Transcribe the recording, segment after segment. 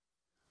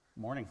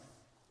Morning.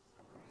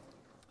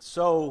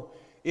 So,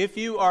 if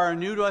you are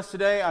new to us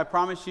today, I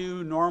promise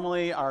you,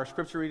 normally our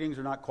scripture readings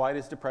are not quite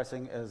as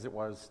depressing as it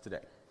was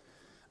today.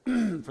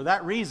 For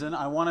that reason,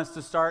 I want us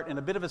to start in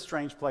a bit of a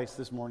strange place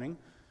this morning.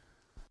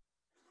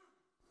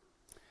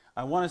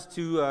 I want us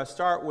to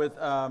start with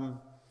a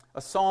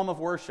psalm of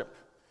worship,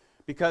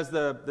 because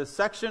the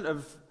section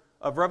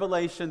of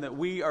Revelation that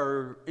we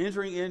are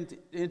entering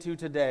into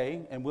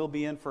today, and will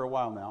be in for a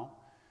while now,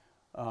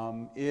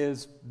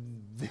 is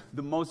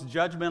the most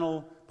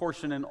judgmental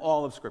portion in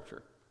all of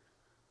Scripture.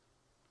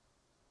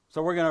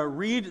 So we're going to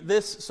read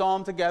this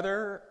psalm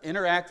together,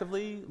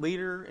 interactively,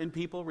 leader and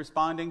people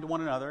responding to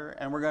one another,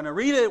 and we're going to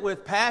read it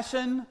with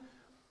passion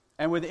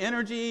and with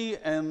energy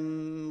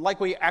and like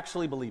we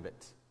actually believe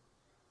it.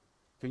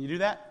 Can you do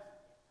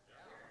that?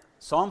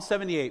 Psalm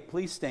 78,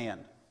 please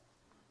stand.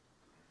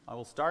 I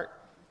will start.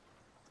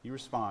 You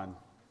respond.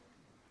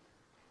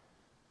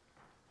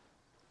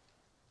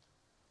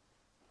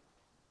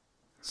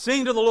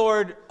 Sing to the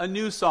Lord a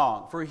new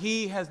song, for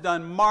he has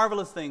done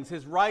marvelous things.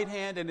 His right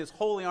hand and his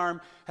holy arm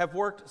have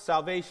worked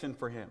salvation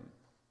for him.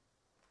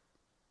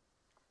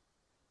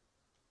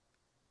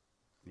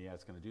 Yeah,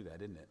 it's going to do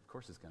that, isn't it? Of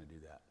course it's going to do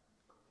that.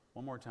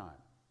 One more time.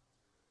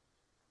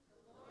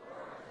 The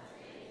Lord has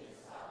made his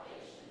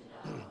salvation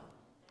known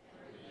and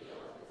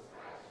revealed his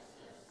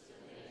righteousness to the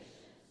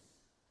nations.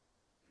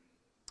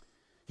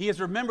 He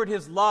has remembered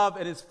his love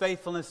and his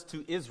faithfulness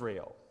to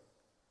Israel.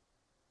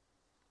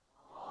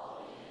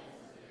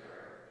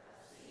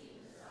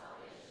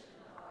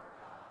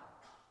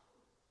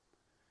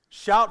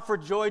 Shout for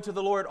joy to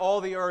the Lord,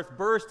 all the earth.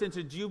 Burst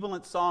into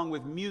jubilant song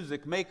with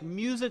music. Make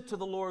music to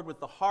the Lord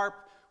with the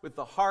harp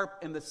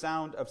and the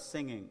sound of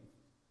singing.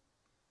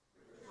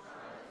 With the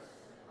trumpets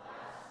and the blast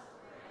of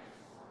the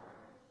ram's horn,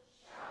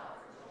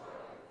 shout for joy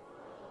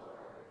before the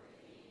Lord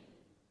the King.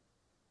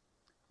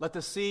 Let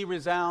the sea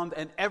resound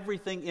and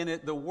everything in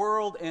it, the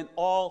world and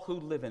all who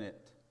live in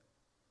it.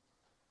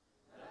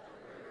 Let the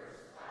rivers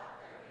clap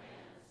their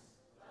hands.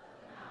 Let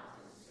the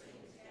mountains sing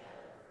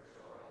together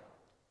for joy.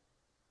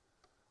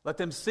 Let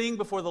them sing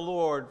before the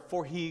Lord,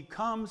 for he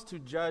comes to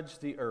judge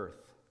the earth.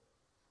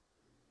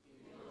 He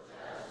will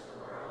judge the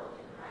world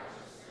in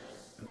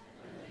righteousness, and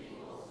the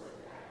peoples with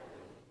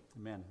equity.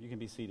 Amen. You can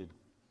be seated.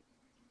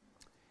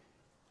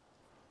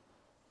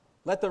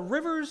 Let the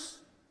rivers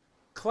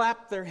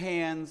clap their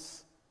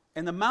hands,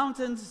 and the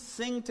mountains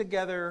sing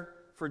together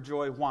for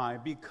joy. Why?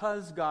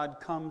 Because God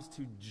comes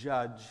to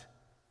judge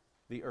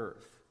the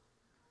earth.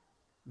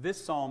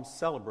 This psalm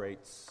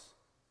celebrates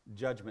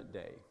Judgment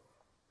Day.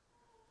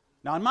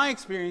 Now, in my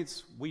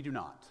experience, we do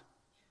not.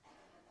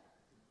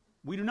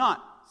 We do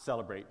not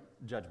celebrate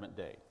Judgment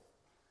Day.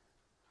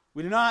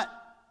 We do not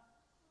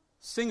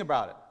sing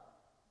about it,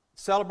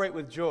 celebrate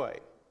with joy,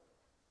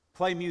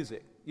 play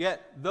music. Yet,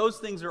 those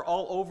things are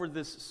all over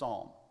this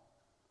psalm.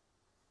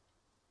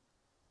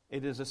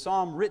 It is a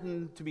psalm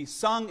written to be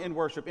sung in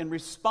worship in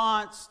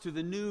response to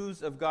the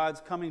news of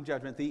God's coming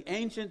judgment. The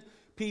ancient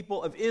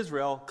people of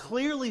Israel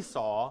clearly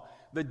saw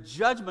the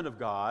judgment of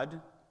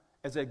God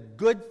as a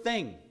good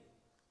thing.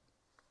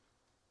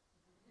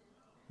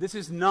 This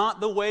is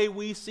not the way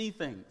we see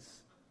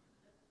things.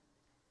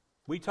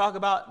 We talk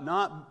about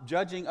not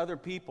judging other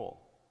people.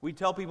 We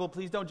tell people,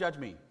 please don't judge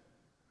me.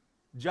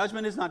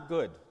 Judgment is not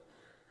good.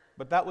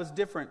 But that was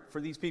different for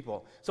these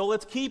people. So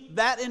let's keep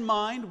that in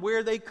mind,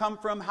 where they come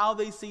from, how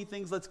they see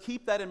things. Let's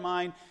keep that in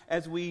mind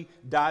as we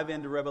dive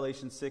into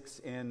Revelation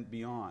 6 and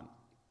beyond.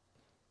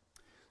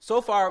 So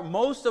far,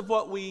 most of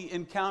what we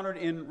encountered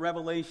in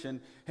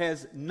Revelation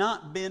has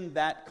not been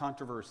that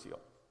controversial.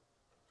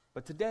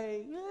 But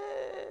today,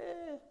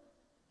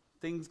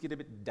 things get a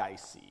bit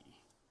dicey.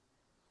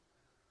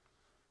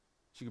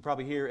 You can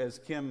probably hear as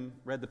Kim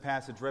read the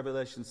passage,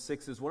 Revelation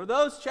 6 is one of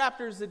those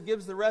chapters that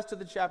gives the rest of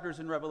the chapters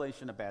in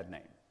Revelation a bad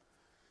name.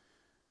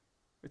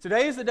 But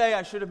today is the day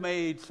I should have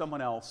made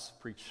someone else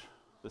preach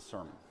the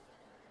sermon.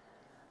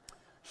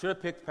 Should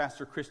have picked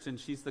Pastor Kristen.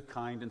 She's the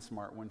kind and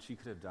smart one. She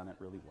could have done it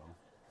really well.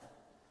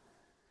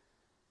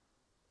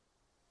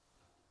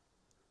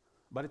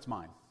 But it's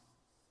mine.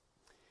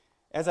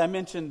 As I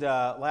mentioned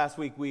last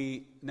week,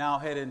 we now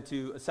head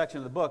into a section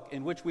of the book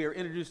in which we are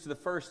introduced to the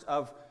first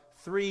of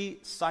 3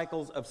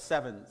 cycles of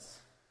sevens.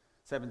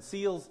 7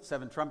 seals,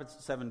 7 trumpets,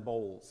 7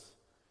 bowls.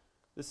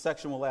 This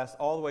section will last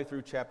all the way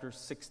through chapter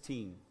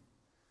 16.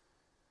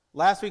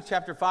 Last week,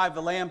 chapter 5,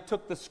 the Lamb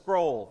took the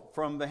scroll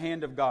from the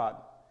hand of God.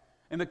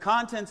 And the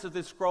contents of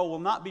this scroll will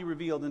not be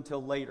revealed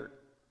until later.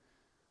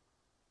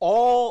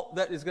 All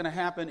that is going to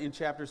happen in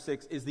chapter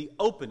 6 is the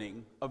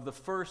opening of the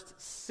first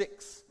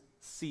 6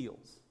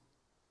 seals.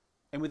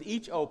 And with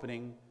each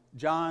opening,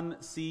 John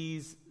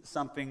sees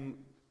something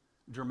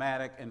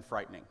dramatic and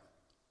frightening.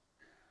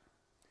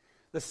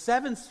 The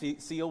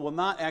 7th seal will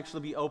not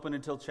actually be opened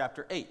until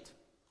chapter 8.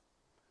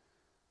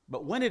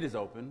 But when it is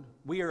opened,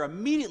 we are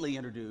immediately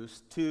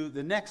introduced to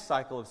the next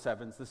cycle of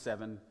sevens, the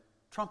 7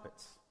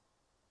 trumpets.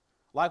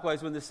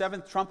 Likewise, when the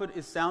 7th trumpet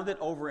is sounded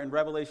over in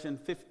Revelation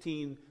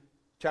 15,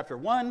 chapter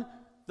 1,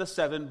 the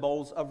 7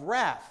 bowls of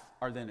wrath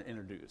are then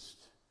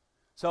introduced.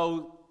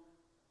 So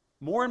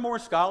More and more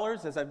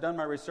scholars, as I've done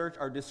my research,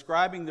 are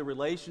describing the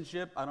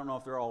relationship. I don't know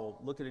if they're all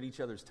looking at each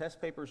other's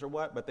test papers or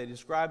what, but they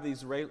describe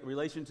these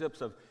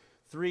relationships of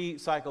 3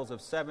 cycles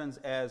of 7s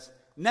as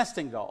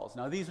nesting dolls.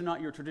 Now, these are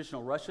not your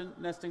traditional Russian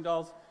nesting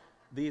dolls.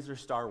 These are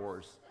Star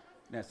Wars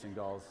nesting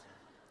dolls.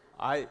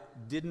 I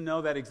didn't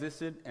know that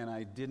existed, and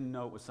I didn't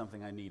know it was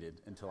something I needed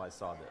until I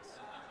saw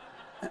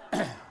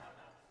this.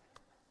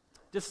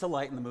 Just to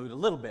lighten the mood a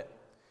little bit.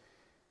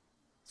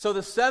 So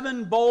the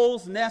 7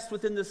 bowls nest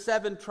within the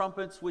 7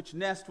 trumpets, which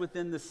nest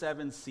within the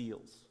 7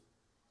 seals.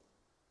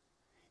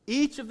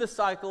 Each of the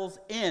cycles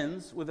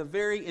ends with a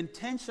very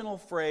intentional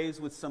phrase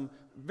with some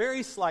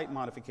very slight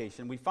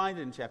modification. We find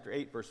it in chapter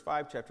 8, verse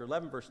 5, chapter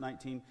 11, verse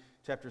 19,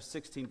 chapter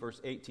 16,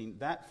 verse 18.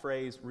 That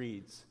phrase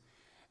reads,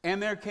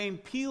 "And there came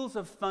peals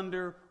of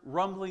thunder,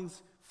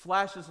 rumblings,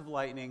 flashes of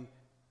lightning,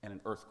 and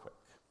an earthquake."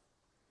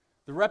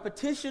 The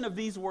repetition of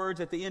these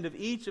words at the end of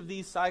each of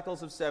these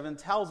cycles of 7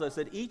 tells us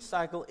that each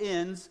cycle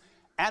ends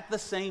at the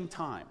same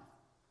time.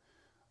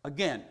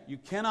 Again, you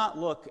cannot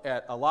look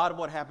at a lot of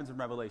what happens in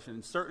Revelation,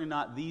 and certainly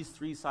not these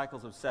 3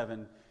 cycles of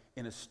 7,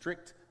 in a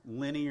strict,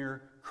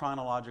 linear,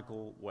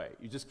 chronological way.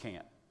 You just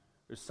can't.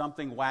 There's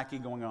something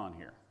wacky going on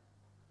here.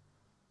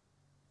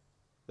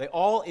 They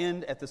all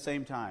end at the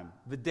same time.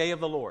 The day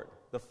of the Lord,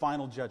 the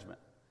final judgment.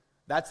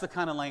 That's the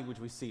kind of language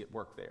we see at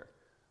work there.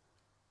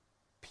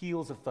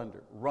 Peals of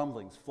thunder,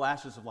 rumblings,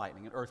 flashes of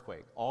lightning, an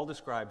earthquake, all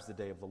describes the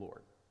day of the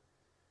Lord.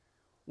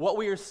 What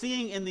we are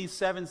seeing in these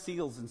 7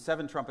 seals and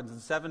 7 trumpets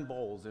and 7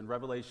 bowls in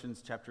Revelation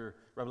chapter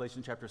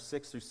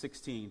 6 through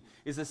 16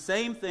 is the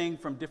same thing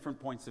from different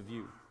points of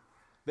view.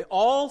 They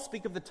all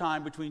speak of the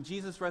time between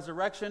Jesus'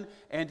 resurrection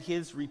and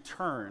his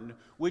return,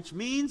 which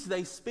means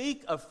they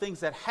speak of things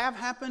that have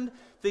happened,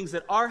 things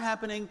that are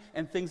happening,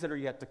 and things that are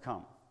yet to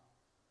come.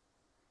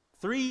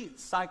 3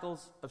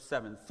 cycles of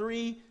 7.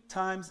 3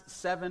 times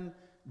 7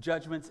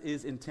 judgments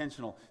is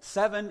intentional.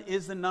 7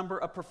 is the number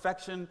of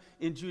perfection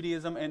in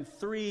Judaism, and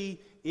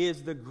 3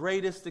 is the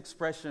greatest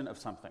expression of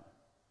something.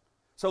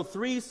 So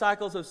 3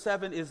 cycles of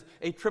 7 is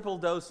a triple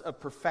dose of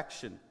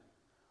perfection.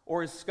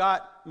 Or as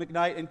Scott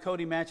McKnight and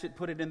Cody Matchett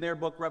put it in their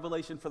book,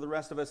 Revelation for the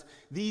Rest of Us,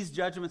 these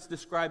judgments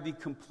describe the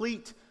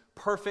complete,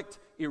 perfect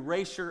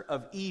erasure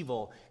of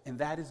evil, and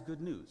that is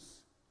good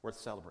news, worth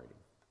celebrating.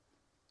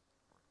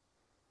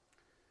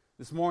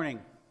 This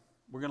morning,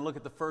 we're going to look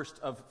at the first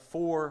of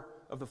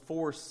the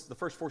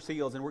first 4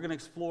 seals, and we're going to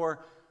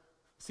explore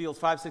seals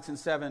 5, 6, and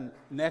 7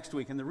 next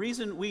week. And the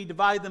reason we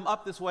divide them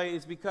up this way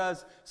is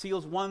because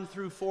seals 1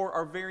 through 4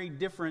 are very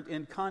different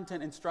in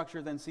content and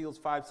structure than seals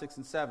 5, 6,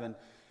 and 7.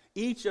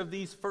 Each of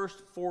these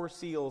first 4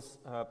 seals,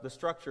 the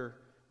structure,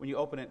 when you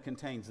open it,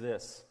 contains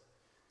this.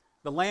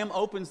 The Lamb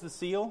opens the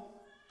seal.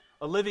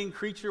 A living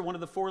creature, one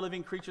of the 4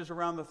 living creatures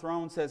around the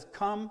throne, says,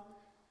 "Come,"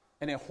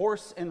 and a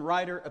horse and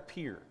rider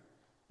appear.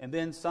 And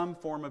then some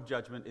form of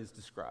judgment is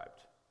described.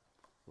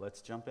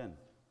 Let's jump in.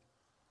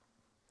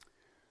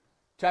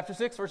 Chapter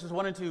 6, verses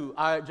 1 and 2,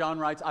 John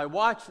writes, "I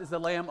watched as the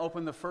Lamb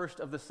opened the first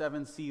of the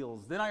 7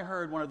 seals. Then I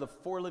heard one of the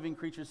 4 living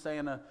creatures say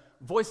in a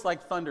voice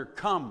like thunder,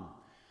 'Come.'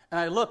 And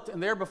I looked,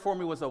 and there before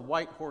me was a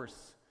white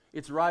horse.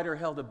 Its rider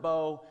held a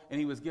bow, and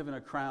he was given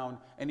a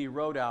crown, and he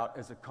rode out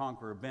as a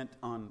conqueror bent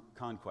on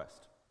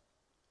conquest."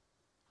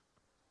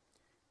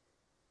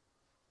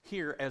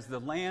 Here, as the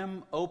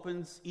Lamb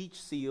opens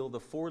each seal, the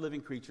 4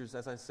 living creatures,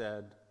 as I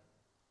said,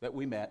 that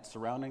we met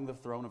surrounding the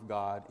throne of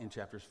God in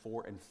chapters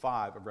 4 and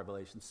 5 of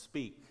Revelation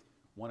speak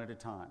one at a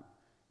time.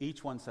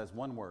 Each one says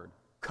one word,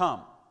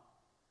 "Come."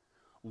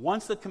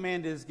 Once the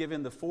command is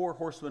given, the 4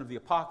 horsemen of the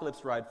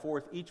apocalypse ride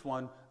forth, each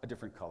one a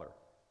different color.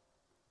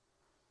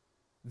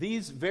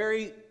 These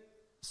very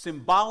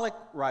symbolic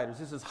riders,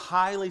 this is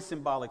highly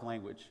symbolic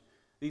language.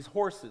 These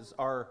horses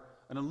are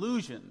an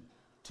allusion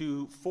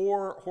to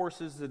 4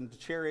 horses and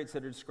chariots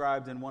that are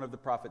described in one of the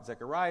prophet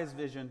Zechariah's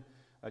vision,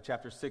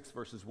 chapter 6,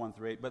 verses 1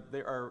 through 8. But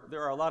there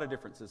are a lot of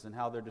differences in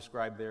how they're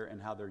described there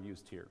and how they're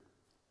used here.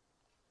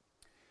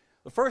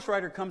 The first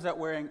rider comes out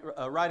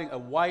riding a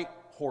white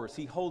horse.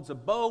 He holds a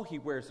bow, he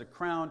wears a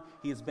crown,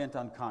 he is bent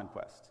on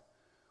conquest.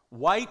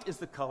 White is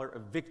the color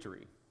of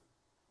victory.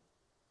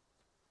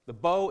 The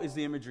bow is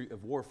the imagery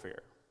of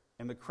warfare.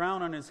 And the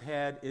crown on his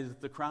head is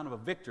the crown of a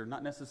victor,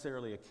 not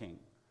necessarily a king.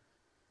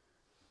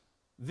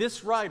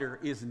 This rider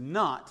is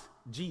not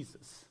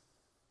Jesus.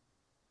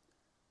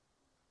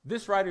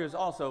 This rider is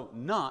also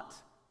not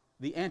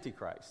the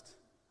Antichrist,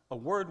 a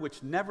word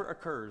which never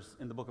occurs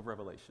in the book of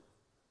Revelation.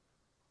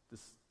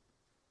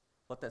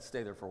 Let that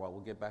stay there for a while. We'll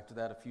get back to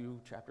that a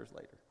few chapters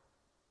later.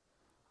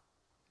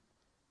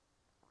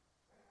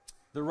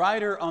 The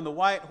rider on the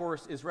white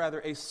horse is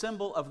rather a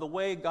symbol of the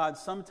way God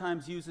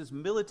sometimes uses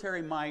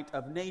military might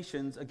of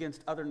nations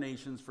against other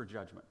nations for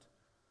judgment.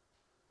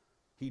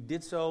 He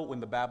did so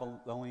when the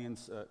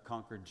Babylonians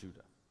conquered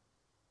Judah.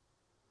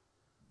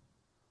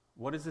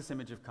 What does this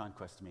image of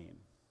conquest mean?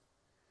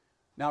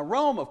 Now,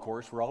 Rome, of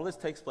course, where all this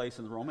takes place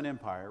in the Roman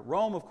Empire,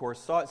 Rome, of course,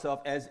 saw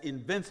itself as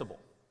invincible.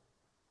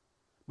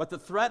 But the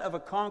threat of a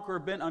conqueror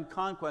bent on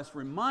conquest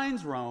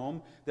reminds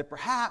Rome that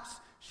perhaps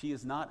she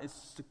is not as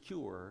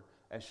secure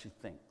as she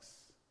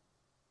thinks.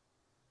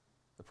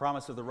 The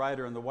promise of the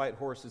rider on the white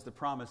horse is the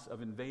promise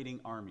of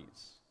invading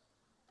armies.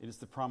 It is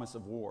the promise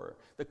of war.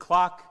 The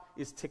clock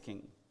is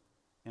ticking,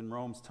 and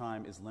Rome's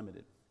time is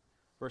limited.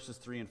 Verses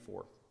 3 and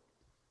 4.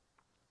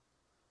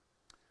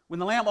 When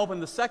the Lamb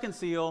opened the second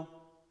seal,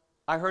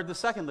 I heard the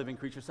second living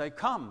creature say,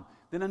 "Come."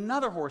 Then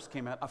another horse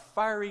came out, a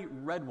fiery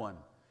red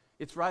one.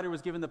 Its rider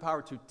was given the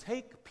power to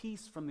take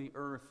peace from the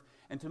earth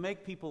and to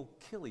make people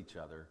kill each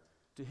other.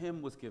 To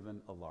him was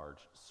given a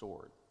large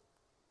sword.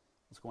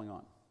 What's going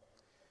on?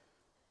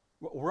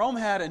 Rome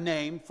had a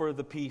name for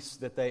the peace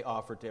that they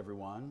offered to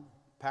everyone,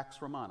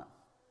 Pax Romana.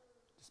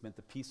 This meant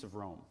the peace of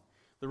Rome.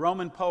 The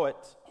Roman poet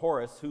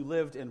Horace, who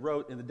lived and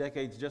wrote in the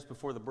decades just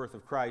before the birth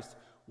of Christ,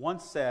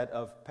 once said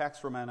of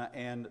Pax Romana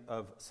and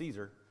of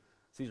Caesar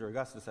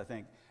Augustus, I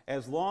think,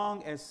 "As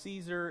long as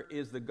Caesar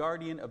is the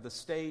guardian of the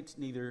state,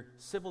 neither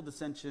civil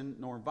dissension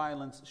nor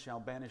violence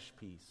shall banish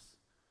peace."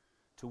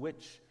 To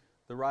which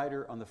the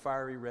rider on the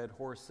fiery red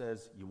horse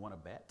says, "You want to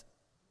bet?"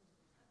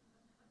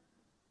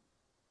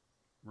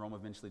 Rome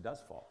eventually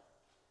does fall.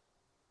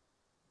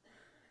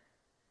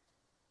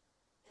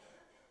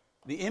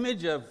 The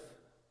image of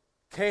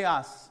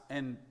chaos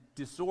and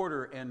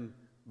disorder and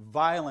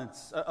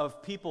violence,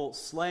 of people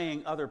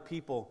slaying other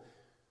people,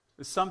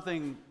 is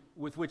something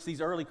with which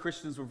these early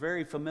Christians were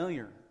very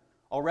familiar.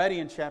 Already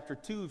in chapter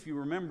 2, if you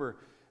remember,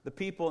 the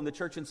people in the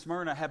church in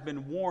Smyrna have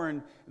been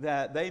warned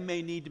that they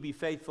may need to be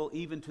faithful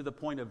even to the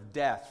point of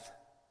death.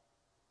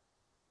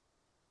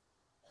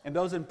 And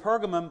those in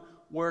Pergamum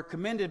were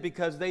commended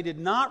because they did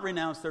not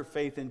renounce their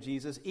faith in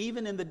Jesus,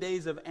 even in the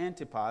days of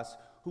Antipas,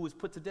 who was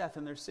put to death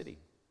in their city.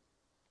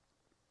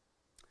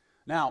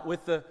 Now,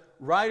 with the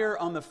rider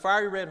on the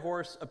fiery red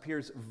horse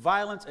appears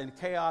violence and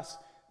chaos.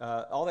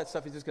 All that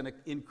stuff is just going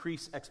to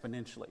increase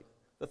exponentially.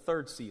 The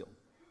third seal,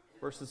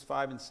 verses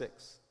 5 and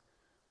 6.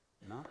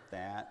 Not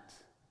that.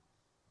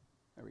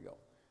 There we go.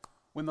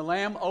 When the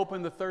Lamb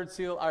opened the third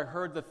seal, I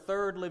heard the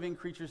third living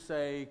creature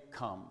say,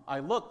 "Come." I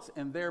looked,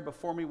 and there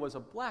before me was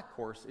a black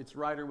horse. Its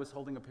rider was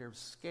holding a pair of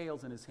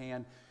scales in his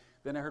hand.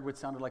 Then I heard what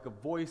sounded like a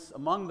voice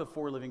among the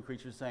four living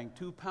creatures saying,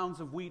 2 pounds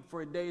of wheat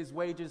for a day's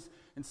wages,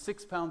 and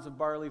 6 pounds of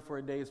barley for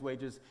a day's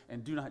wages,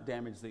 and do not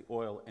damage the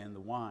oil and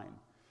the wine.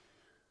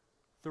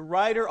 The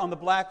rider on the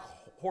black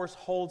horse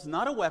holds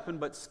not a weapon,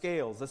 but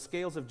scales, the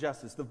scales of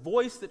justice. The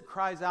voice that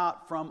cries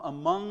out from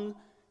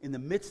among, in the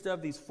midst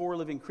of these four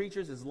living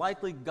creatures, is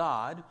likely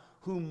God,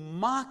 who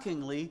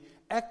mockingly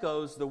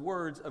echoes the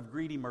words of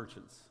greedy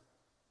merchants,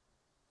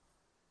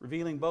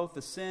 revealing both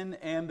the sin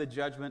and the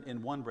judgment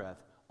in one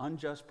breath: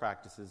 unjust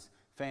practices,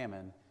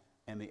 famine,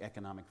 and the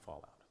economic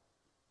fallout.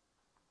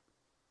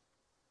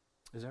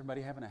 Is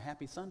everybody having a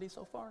happy Sunday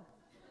so far?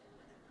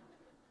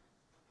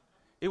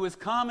 It was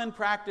common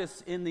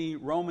practice in the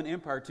Roman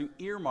Empire to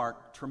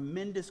earmark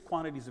tremendous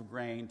quantities of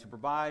grain to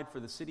provide for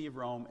the city of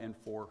Rome and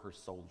for her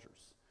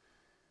soldiers.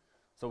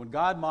 So when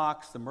God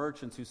mocks the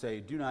merchants who say,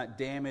 "Do not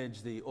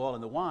damage the oil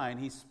and the wine,"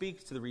 he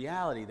speaks to the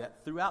reality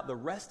that throughout the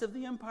rest of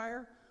the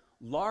empire,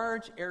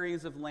 large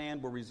areas of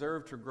land were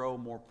reserved to grow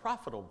more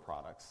profitable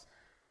products: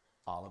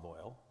 olive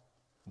oil,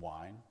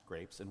 wine,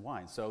 grapes, and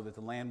wine, so that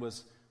the land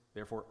was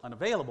therefore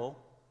unavailable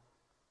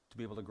to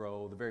be able to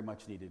grow the very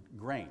much needed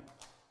grain.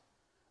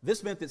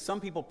 This meant that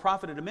some people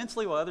profited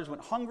immensely while others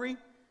went hungry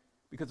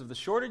because of the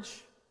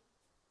shortage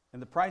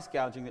and the price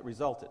gouging that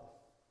resulted.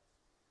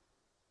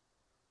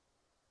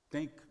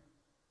 Think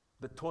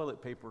the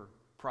toilet paper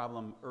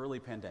problem early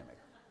pandemic,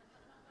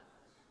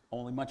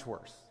 only much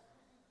worse.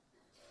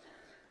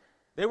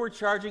 They were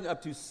charging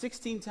up to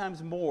 16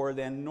 times more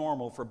than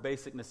normal for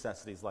basic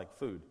necessities like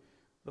food.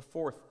 The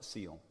fourth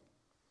seal,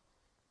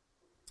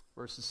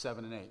 verses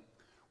 7 and 8.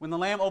 When the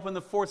Lamb opened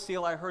the fourth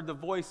seal, I heard the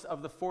voice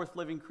of the fourth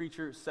living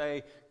creature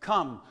say,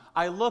 "Come."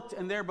 I looked,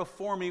 and there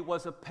before me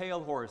was a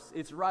pale horse.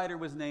 Its rider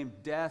was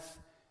named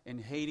Death,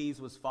 and Hades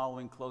was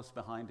following close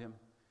behind him.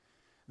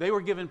 They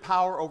were given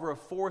power over a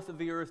fourth of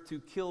the earth to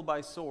kill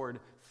by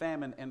sword,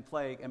 famine, and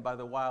plague, and by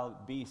the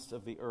wild beasts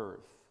of the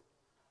earth.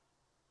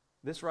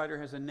 This rider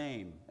has a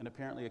name and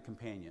apparently a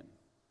companion: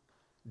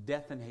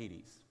 Death and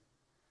Hades.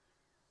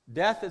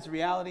 Death is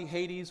reality.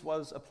 Hades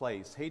was a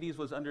place. Hades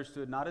was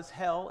understood not as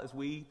hell, as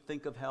we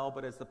think of hell,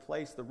 but as the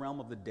place, the realm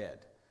of the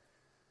dead.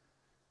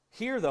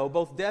 Here, though,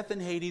 both death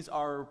and Hades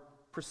are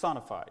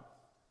personified.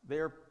 They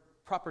are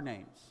proper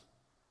names.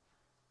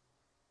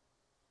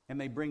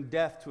 And they bring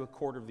death to a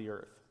quarter of the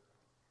earth.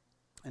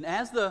 And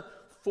as the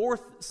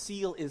fourth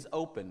seal is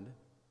opened,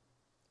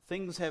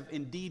 things have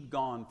indeed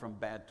gone from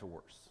bad to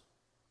worse.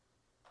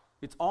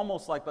 It's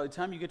almost like by the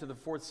time you get to the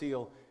fourth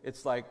seal,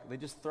 it's like they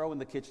just throw in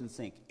the kitchen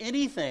sink.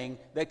 Anything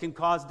that can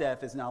cause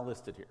death is now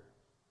listed here.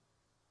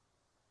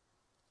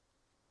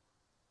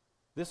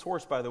 This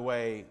horse, by the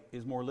way,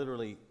 is more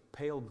literally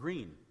pale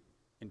green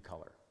in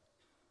color.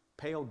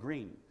 Pale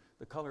green,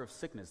 the color of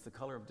sickness, the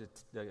color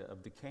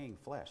of decaying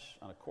flesh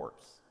on a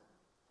corpse.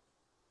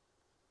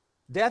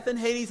 Death and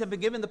Hades have been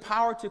given the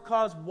power to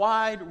cause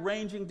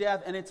wide-ranging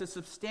death, and it's a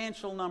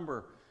substantial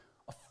number,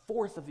 a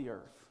fourth of the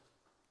earth.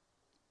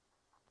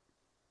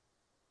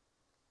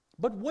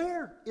 But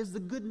where is the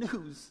good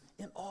news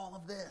in all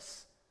of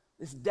this?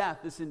 this death,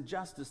 this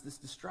injustice, this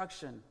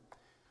destruction.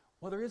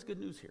 Well, there is good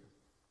news here.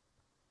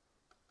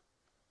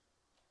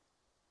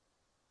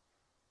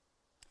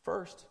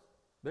 First,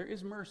 there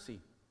is mercy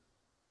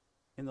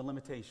in the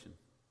limitation.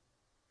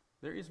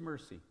 There is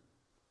mercy.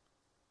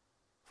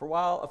 For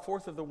while a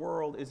fourth of the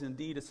world is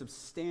indeed a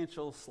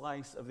substantial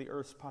slice of the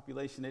earth's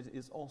population, it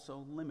is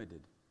also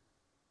limited.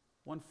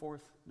 1/4,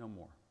 no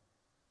more.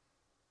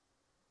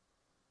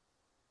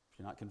 If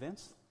you're not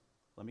convinced,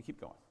 let me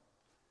keep going.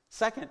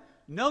 Second,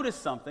 notice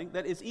something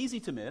that is easy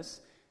to miss.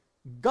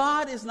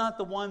 God is not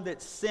the one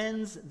that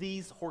sends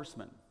these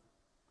horsemen.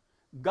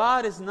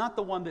 God is not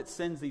the one that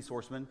sends these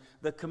horsemen.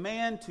 The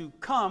command to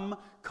come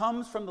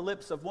comes from the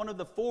lips of one of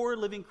the 4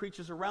 living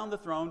creatures around the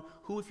throne,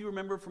 who, if you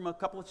remember from a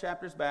couple of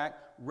chapters back,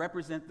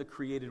 represent the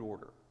created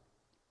order.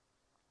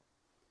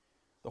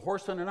 The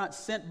horsemen are not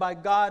sent by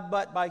God,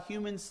 but by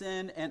human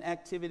sin and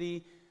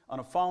activity on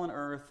a fallen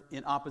earth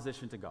in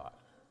opposition to God.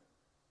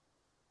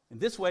 In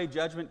this way,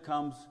 judgment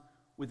comes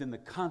within the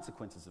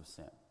consequences of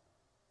sin.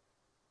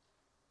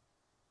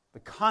 The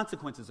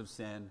consequences of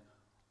sin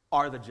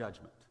are the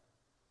judgment.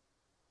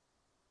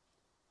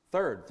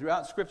 Third,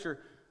 throughout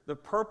Scripture, the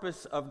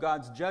purpose of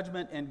God's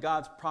judgment and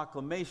God's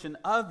proclamation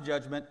of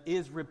judgment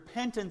is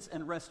repentance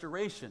and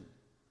restoration.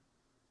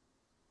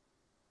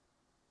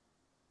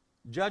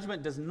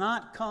 Judgment does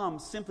not come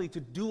simply to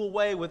do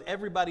away with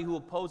everybody who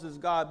opposes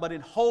God, but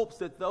in hopes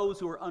that those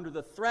who are under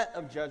the threat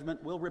of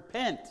judgment will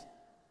repent.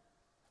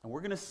 And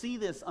we're going to see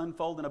this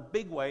unfold in a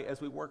big way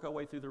as we work our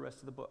way through the rest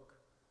of the book.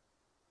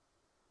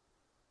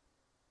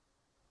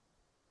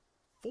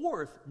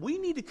 Fourth, we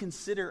need to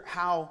consider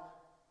how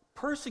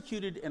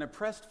persecuted and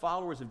oppressed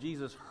followers of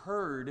Jesus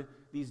heard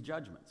these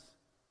judgments.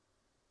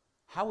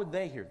 How would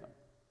they hear them?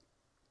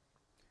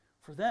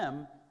 For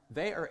them,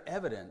 they are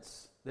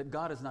evidence that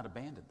God has not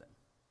abandoned them.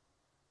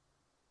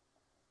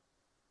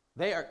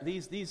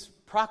 These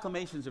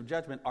proclamations of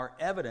judgment are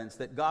evidence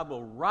that God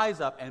will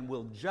rise up and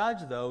will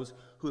judge those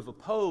who have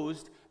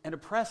opposed and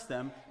oppressed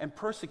them and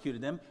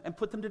persecuted them and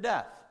put them to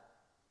death.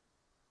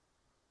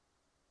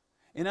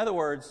 In other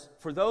words,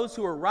 for those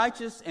who are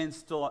righteous and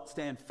still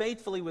stand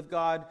faithfully with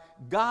God,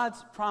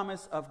 God's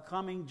promise of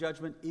coming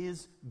judgment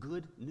is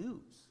good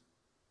news.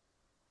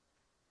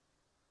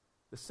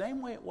 The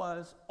same way it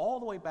was all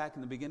the way back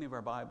in the beginning of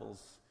our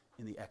Bibles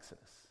in the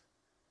Exodus,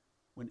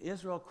 when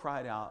Israel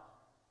cried out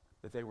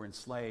that they were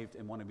enslaved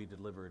and wanted to be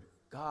delivered,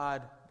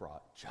 God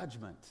brought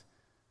judgment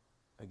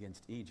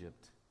against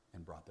Egypt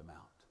and brought them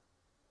out.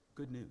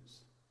 Good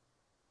news.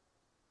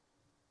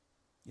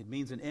 It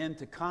means an end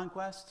to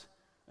conquest,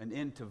 an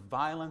end to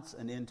violence,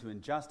 an end to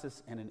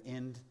injustice, and an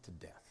end to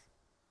death.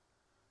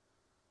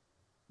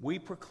 We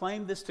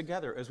proclaim this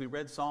together as we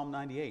read Psalm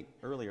 98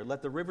 earlier.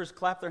 Let the rivers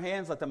clap their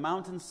hands, let the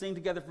mountains sing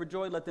together for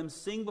joy, let them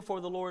sing before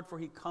the Lord, for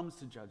he comes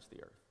to judge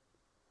the earth.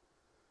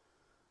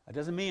 That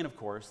doesn't mean, of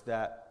course,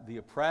 that the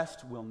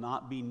oppressed will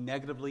not be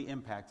negatively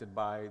impacted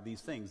by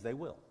these things. They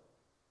will.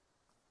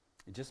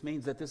 It just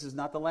means that this is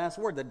not the last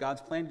word, that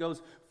God's plan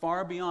goes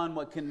far beyond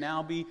what can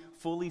now be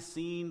fully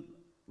seen,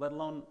 let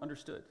alone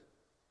understood.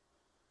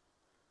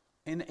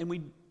 And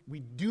we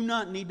do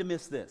not need to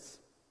miss this.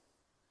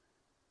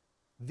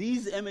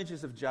 These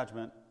images of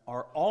judgment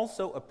are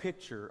also a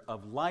picture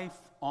of life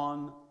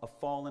on a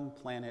fallen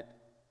planet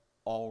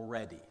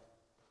already.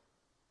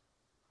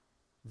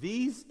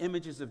 These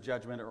images of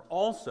judgment are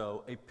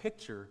also a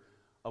picture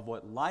of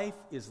what life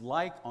is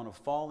like on a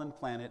fallen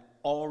planet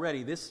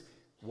already.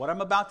 What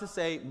I'm about to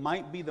say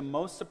might be the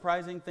most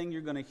surprising thing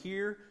you're going to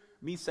hear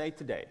me say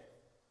today.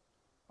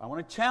 I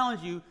want to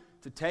challenge you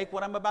to take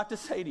what I'm about to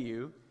say to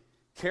you,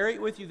 carry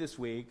it with you this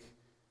week,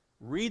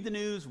 read the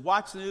news,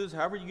 watch the news,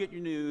 however you get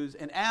your news,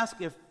 and ask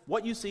if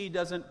what you see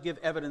doesn't give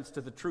evidence to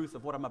the truth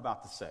of what I'm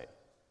about to say.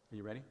 Are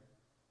you ready?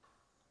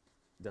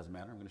 It doesn't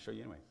matter. I'm going to show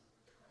you anyway.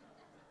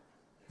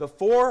 The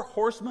 4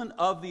 horsemen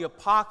of the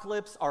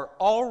apocalypse are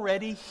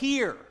already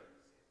here.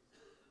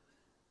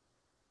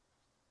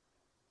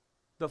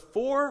 The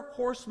 4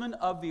 horsemen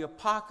of the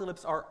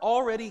apocalypse are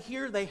already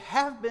here. They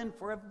have been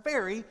for a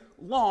very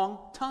long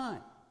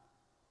time.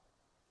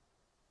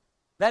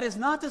 That is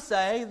not to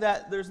say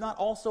that there's not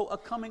also a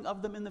coming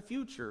of them in the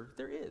future.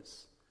 There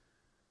is.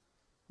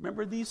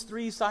 Remember these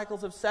 3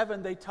 cycles of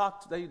 7, they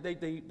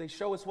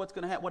show us what's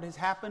going to happen, what has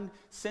happened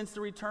since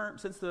the return,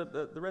 since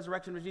the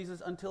resurrection of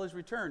Jesus until his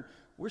return.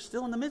 We're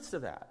still in the midst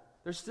of that.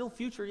 There's still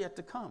future yet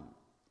to come.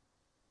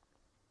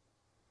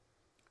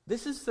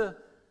 This is the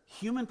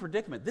human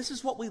predicament. This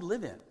is what we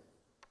live in.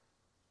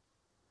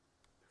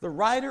 The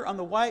rider on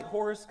the white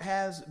horse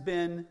has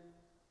been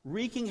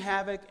wreaking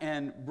havoc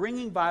and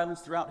bringing violence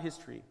throughout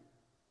history.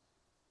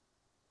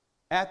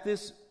 At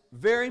this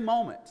very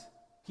moment,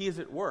 he is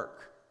at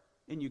work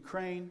in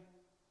Ukraine,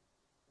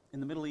 in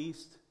the Middle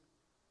East,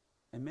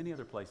 and many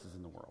other places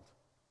in the world.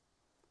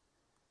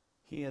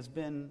 He has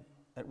been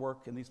at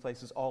work in these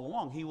places all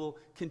along. He will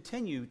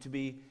continue to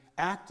be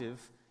active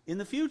in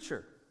the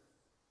future.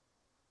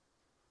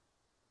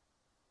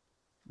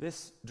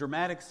 This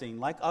dramatic scene,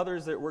 like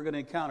others that we're going to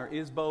encounter,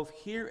 is both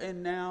here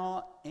and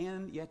now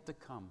and yet to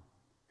come.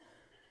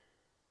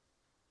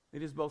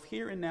 It is both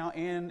here and now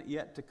and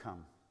yet to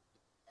come.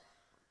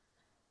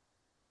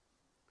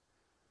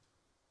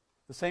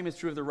 The same is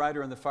true of the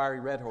rider on the fiery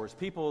red horse.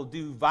 People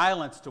do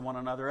violence to one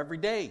another every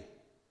day.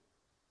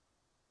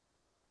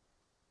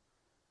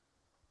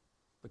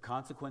 The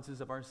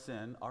consequences of our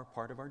sin are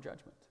part of our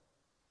judgment.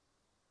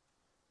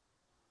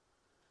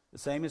 The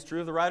same is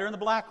true of the rider on the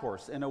black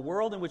horse. In a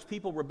world in which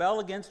people rebel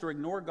against or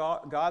ignore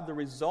God, the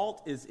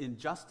result is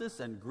injustice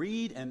and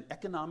greed and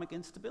economic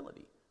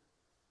instability.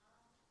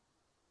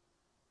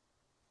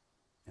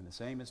 And the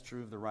same is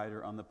true of the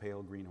rider on the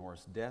pale green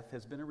horse. Death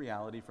has been a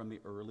reality from the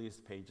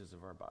earliest pages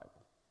of our Bible.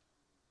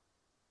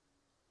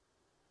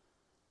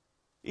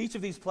 Each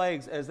of these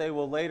plagues, as they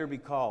will later be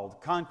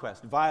called,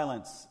 conquest,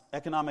 violence,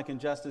 economic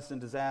injustice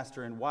and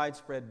disaster, and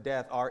widespread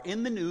death, are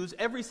in the news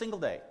every single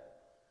day.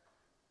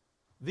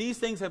 These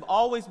things have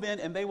always been,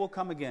 and they will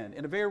come again.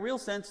 In a very real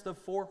sense, the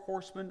four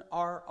horsemen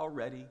are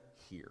already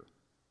here.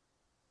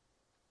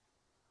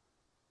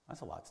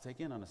 That's a lot to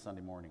take in on a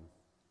Sunday morning.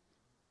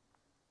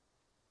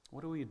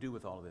 What do we do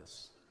with all of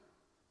this?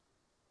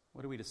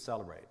 What are we to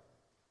celebrate?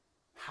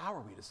 How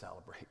are we to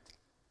celebrate?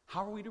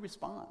 How are we to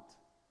respond?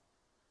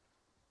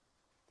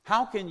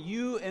 How can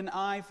you and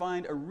I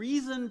find a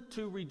reason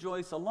to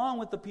rejoice along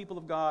with the people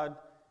of God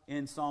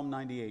in Psalm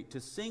 98,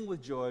 to sing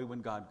with joy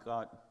when God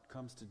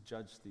comes to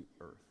judge the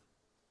earth?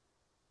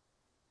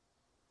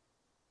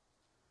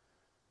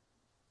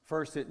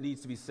 First, it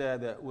needs to be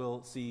said that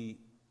we'll see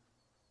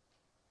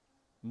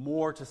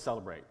more to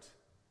celebrate.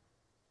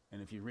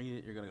 And if you read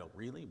it, you're going to go,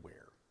 really?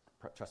 Where?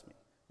 Trust me.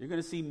 You're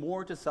going to see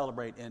more to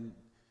celebrate. And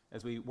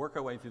as we work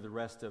our way through the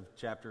rest of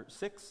chapter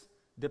 6,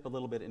 dip a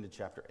little bit into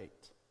chapter 8.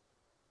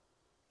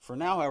 For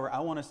now, however,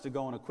 I want us to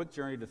go on a quick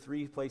journey to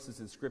 3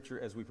 places in Scripture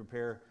as we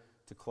prepare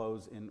to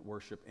close in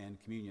worship and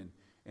communion.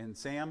 And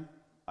Sam,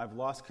 I've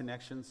lost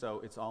connection,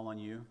 so it's all on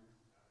you.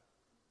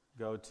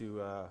 Go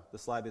to the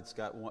slide that's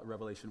got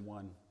Revelation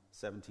 1,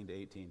 17 to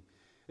 18.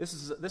 This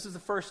is the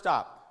first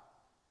stop.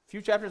 A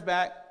few chapters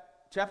back,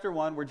 chapter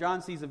 1, where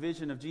John sees a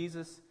vision of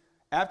Jesus.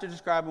 After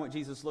describing what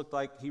Jesus looked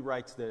like, he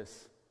writes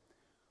this: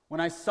 "When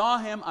I saw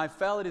him, I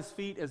fell at his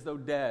feet as though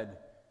dead.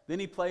 Then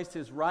he placed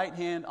his right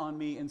hand on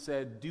me and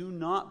said, 'Do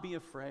not be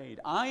afraid.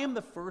 I am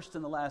the first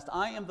and the last.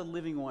 I am the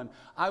living one.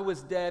 I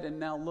was dead, and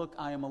now look,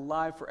 I am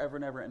alive forever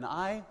and ever, and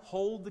I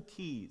hold the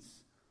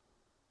keys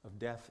of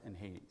death and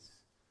Hades.'"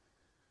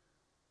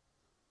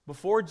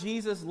 Before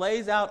Jesus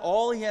lays out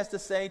all he has to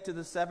say to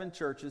the 7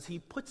 churches, he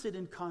puts it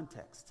in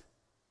context.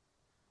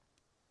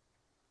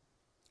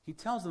 He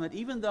tells them that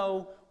even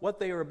though what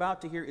they are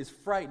about to hear is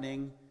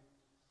frightening,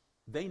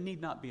 they need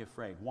not be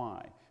afraid.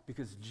 Why?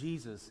 Because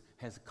Jesus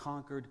has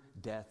conquered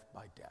death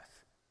by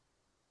death.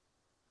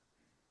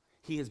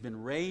 He has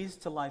been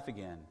raised to life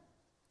again,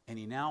 and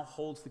he now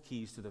holds the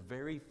keys to the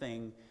very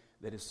thing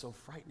that is so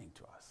frightening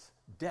to us: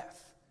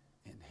 death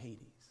and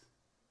Hades.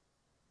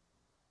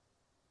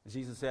 As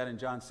Jesus said in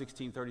John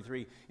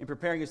 16:33, in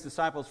preparing his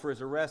disciples for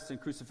his arrest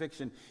and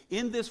crucifixion,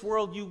 "In this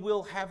world you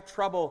will have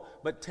trouble,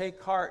 but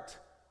take heart.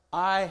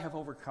 I have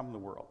overcome the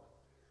world."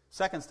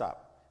 Second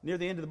stop. Near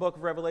the end of the book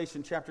of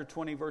Revelation, chapter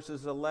 20,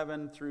 verses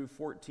 11 through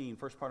 14,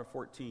 first part of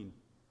 14.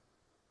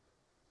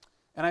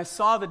 "And I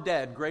saw the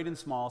dead, great and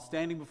small,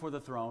 standing before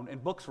the throne,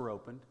 and books were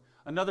opened.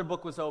 Another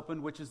book was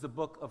opened, which is the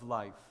book of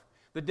life.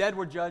 The dead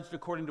were judged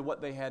according to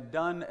what they had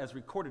done, as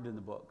recorded in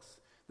the books.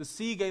 The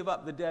sea gave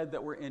up the dead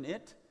that were in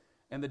it,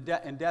 and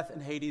death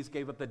and Hades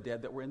gave up the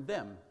dead that were in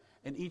them.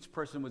 And each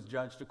person was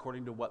judged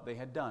according to what they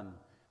had done.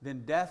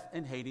 Then death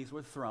and Hades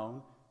were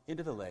thrown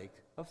into the lake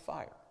of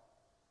fire."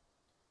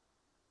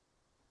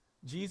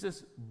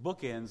 Jesus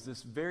bookends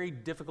this very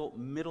difficult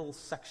middle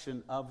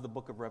section of the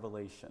book of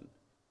Revelation.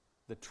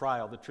 The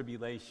trial, the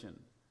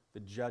tribulation,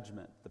 the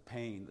judgment, the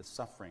pain, the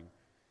suffering.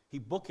 He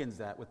bookends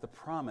that with the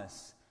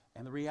promise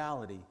and the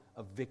reality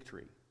of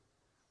victory.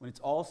 When it's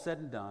all said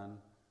and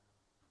done,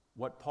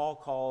 what Paul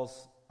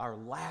calls our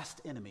last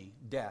enemy,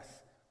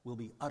 death, will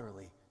be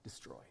utterly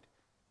destroyed.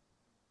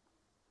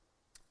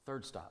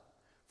 Third stop.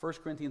 1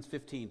 Corinthians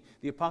 15,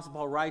 the Apostle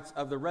Paul writes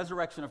of the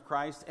resurrection of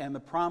Christ and the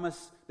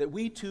promise that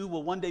we too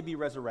will one day be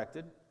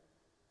resurrected,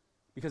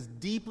 because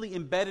deeply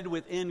embedded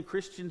within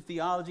Christian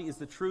theology is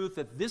the truth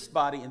that this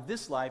body and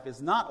this life is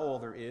not all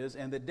there is,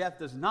 and that death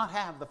does not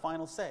have the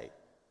final say.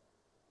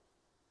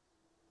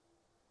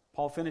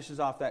 Paul finishes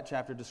off that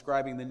chapter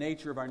describing the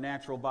nature of our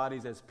natural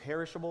bodies as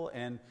perishable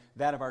and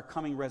that of our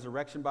coming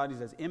resurrection bodies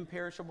as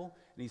imperishable,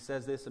 and he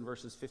says this in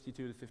verses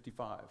 52 to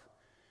 55.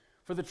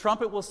 "For the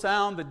trumpet will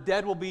sound, the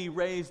dead will be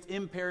raised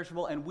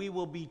imperishable, and we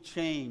will be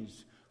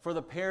changed. For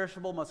the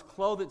perishable must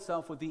clothe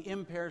itself with the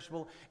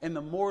imperishable, and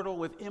the mortal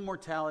with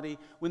immortality.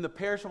 When the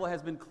perishable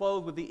has been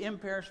clothed with the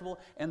imperishable,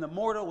 and the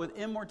mortal with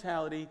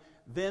immortality,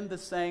 then the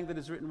saying that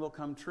is written will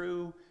come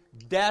true: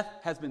 death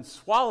has been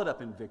swallowed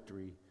up in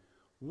victory.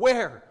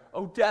 Where,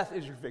 O death,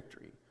 is your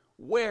victory?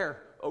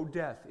 Where, O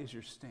death, is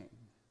your sting?"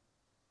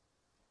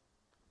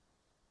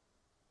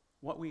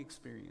 What we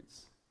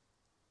experience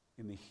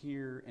in the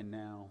here and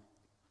now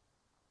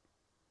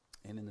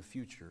and in the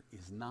future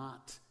is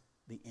not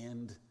the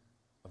end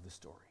of the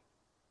story.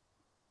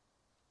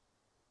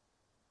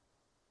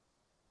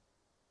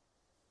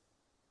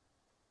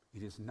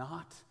 It is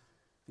not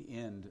the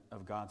end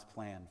of God's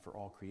plan for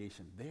all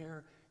creation.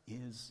 There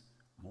is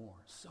more,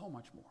 so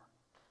much more.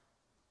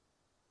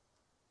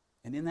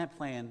 And in that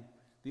plan,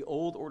 the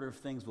old order of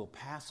things will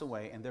pass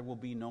away, and there will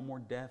be no more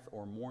death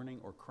or mourning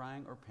or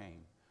crying or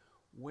pain.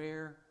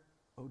 Where,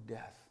 O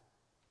death,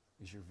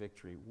 is your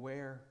victory?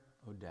 Where,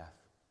 O death,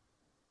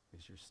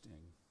 is your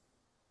sting?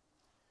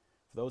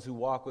 For those who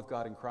walk with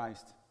God in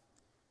Christ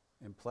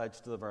and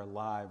pledge to live our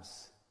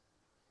lives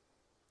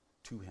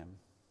to Him,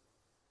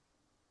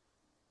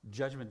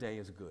 Judgment Day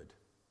is good.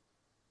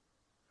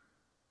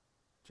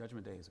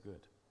 Judgment Day is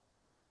good.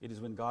 It is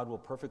when God will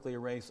perfectly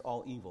erase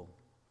all evil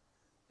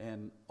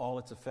and all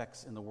its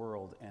effects in the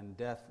world, and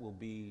death will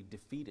be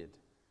defeated.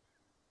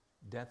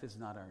 Death is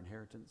not our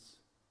inheritance.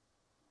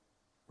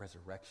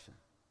 Resurrection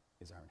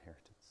is our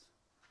inheritance.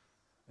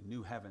 A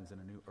new heavens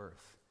and a new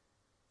earth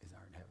is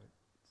our inheritance.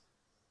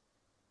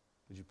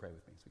 Would you pray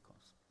with me as we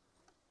close?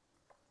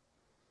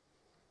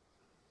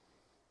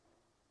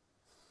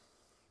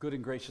 Good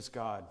and gracious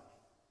God,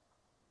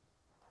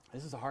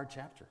 this is a hard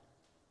chapter.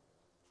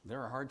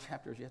 There are hard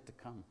chapters yet to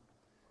come.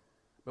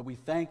 But we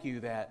thank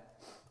you that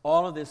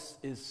all of this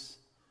is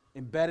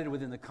embedded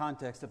within the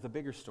context of the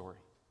bigger story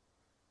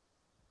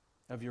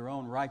of your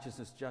own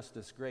righteousness,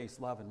 justice, grace,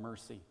 love, and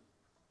mercy.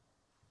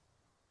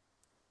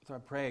 So I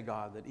pray,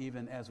 God, that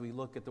even as we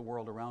look at the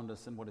world around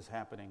us and what is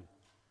happening,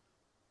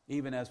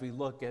 even as we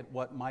look at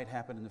what might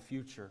happen in the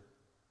future,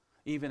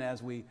 even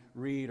as we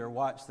read or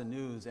watch the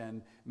news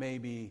and may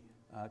be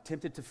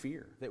tempted to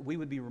fear, that we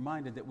would be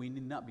reminded that we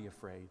need not be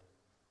afraid.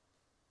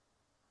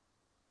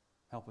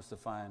 Help us to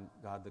find,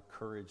 God, the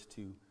courage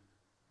to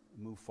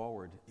move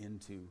forward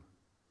into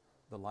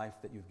the life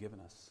that you've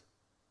given us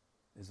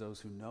as those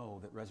who know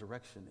that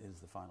resurrection is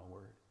the final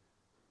word.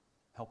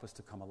 Help us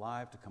to come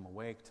alive, to come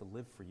awake, to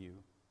live for you,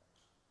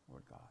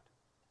 Lord God,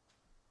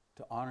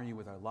 to honor you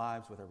with our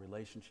lives, with our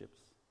relationships.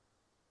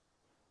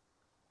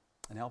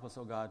 And help us,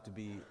 oh God, to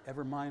be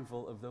ever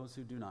mindful of those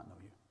who do not know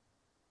you,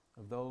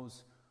 of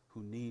those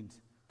who need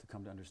to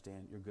come to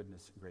understand your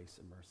goodness, grace,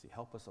 and mercy.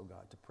 Help us, oh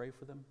God, to pray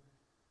for them,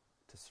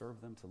 to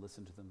serve them, to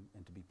listen to them,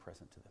 and to be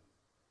present to them.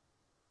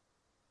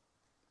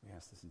 We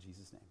ask this in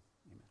Jesus' name.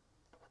 Amen.